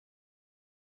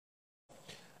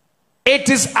It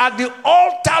is at the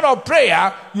altar of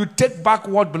prayer you take back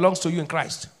what belongs to you in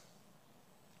Christ.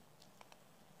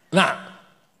 Now,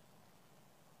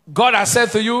 God has said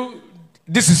to you,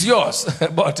 this is yours.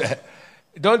 But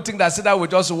don't think that Satan will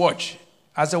just watch.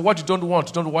 I said, what you don't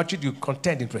want, don't watch it, you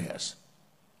contend in prayers.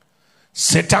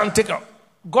 Satan, take up.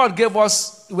 God gave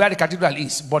us where the cathedral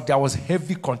is, but there was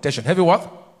heavy contention. Heavy what?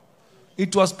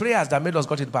 It was prayers that made us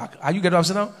got it back. Are you getting what I'm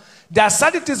saying now? There are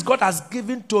certain things God has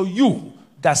given to you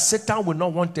that Satan will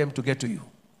not want them to get to you.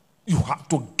 You have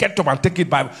to get up and take it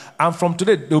by, and from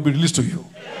today they will be released to you.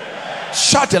 Amen.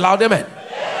 Shout aloud, amen.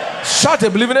 Amen. Shout a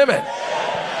believing amen.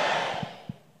 Amen.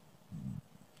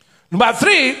 Number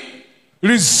 3,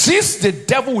 resist the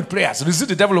devil with prayers. Resist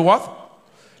the devil with what?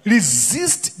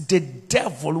 Resist the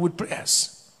devil with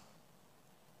prayers.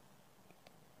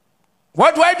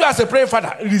 What do I do as a praying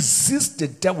father? Resist the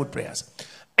devil with prayers.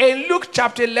 In Luke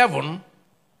chapter 11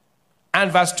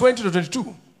 and verse 20 to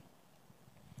 22,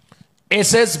 it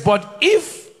says, but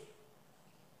if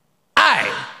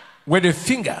I, with the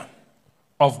finger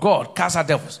of God, cast out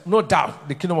devils, no doubt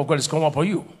the kingdom of God is coming upon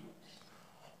you.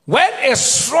 When a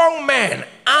strong man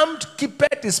armed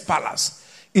keepeth his palace,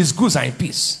 his goods are in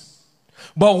peace.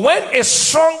 But when a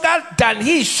stronger than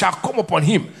he shall come upon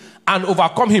him and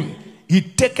overcome him, he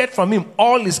taketh from him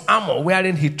all his armor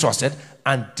wherein he trusted,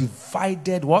 and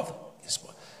divided what?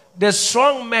 The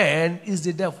strong man is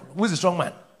the devil. Who is the strong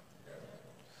man?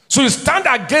 So you stand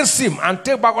against him and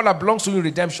take back all that belongs to you in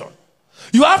redemption.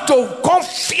 You have to come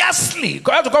fiercely. You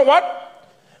have to come what?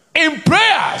 In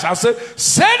prayers. I say,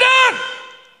 Satan,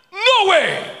 no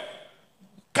way.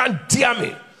 Can't dare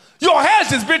me. Your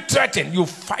health is being threatened. You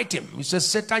fight him. You say,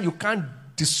 Satan, you can't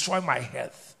destroy my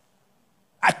health.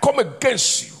 I come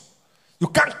against you. You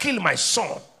can't kill my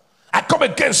son. I come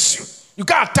against you. You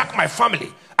can't attack my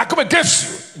family. I come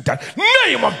against you. In the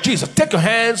name of Jesus, take your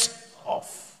hands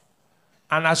off.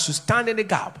 And as you stand in the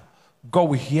gap, God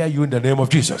will hear you in the name of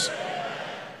Jesus.